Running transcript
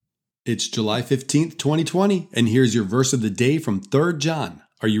It's July 15th, 2020, and here's your verse of the day from 3 John.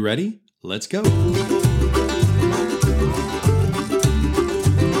 Are you ready? Let's go.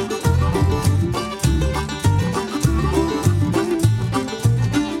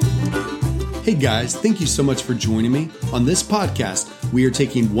 Hey guys, thank you so much for joining me. On this podcast, we are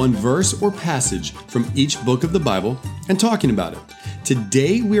taking one verse or passage from each book of the Bible and talking about it.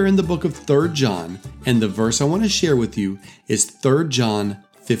 Today, we are in the book of 3 John, and the verse I want to share with you is 3 John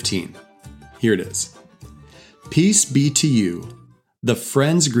 15. Here it is. Peace be to you. The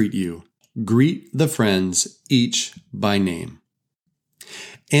friends greet you. Greet the friends, each by name.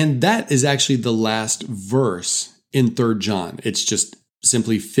 And that is actually the last verse in 3 John. It's just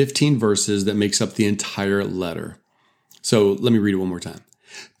simply 15 verses that makes up the entire letter. So let me read it one more time.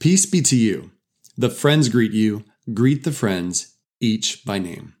 Peace be to you. The friends greet you. Greet the friends, each by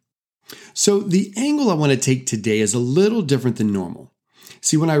name. So the angle I want to take today is a little different than normal.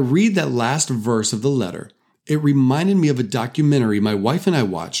 See, when I read that last verse of the letter, it reminded me of a documentary my wife and I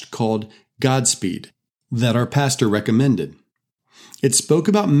watched called Godspeed that our pastor recommended. It spoke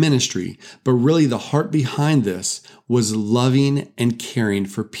about ministry, but really the heart behind this was loving and caring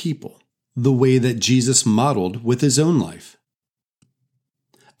for people, the way that Jesus modeled with his own life.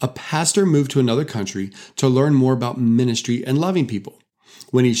 A pastor moved to another country to learn more about ministry and loving people.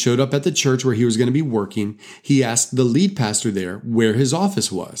 When he showed up at the church where he was going to be working, he asked the lead pastor there where his office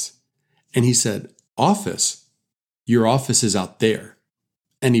was. And he said, "Office? Your office is out there."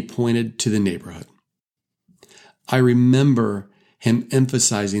 And he pointed to the neighborhood. I remember him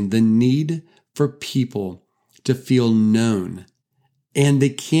emphasizing the need for people to feel known. And they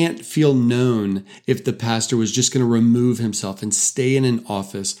can't feel known if the pastor was just going to remove himself and stay in an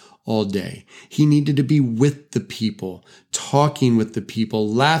office all day. He needed to be with the people, talking with the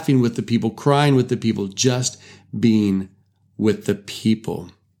people, laughing with the people, crying with the people, just being with the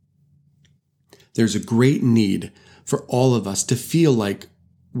people. There's a great need for all of us to feel like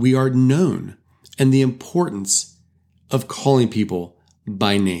we are known and the importance of calling people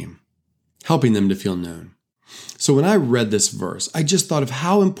by name, helping them to feel known. So when I read this verse, I just thought of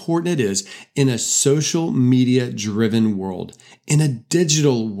how important it is in a social media driven world, in a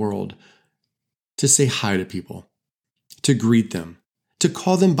digital world, to say hi to people, to greet them, to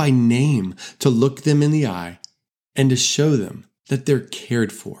call them by name, to look them in the eye, and to show them that they're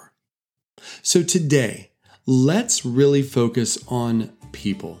cared for. So today, let's really focus on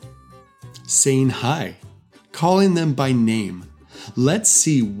people, saying hi, calling them by name. Let's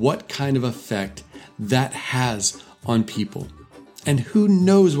see what kind of effect that has on people. And who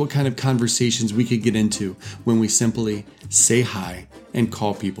knows what kind of conversations we could get into when we simply say hi and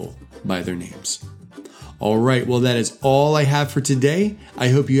call people by their names. All right, well, that is all I have for today. I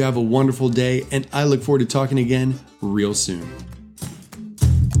hope you have a wonderful day, and I look forward to talking again real soon.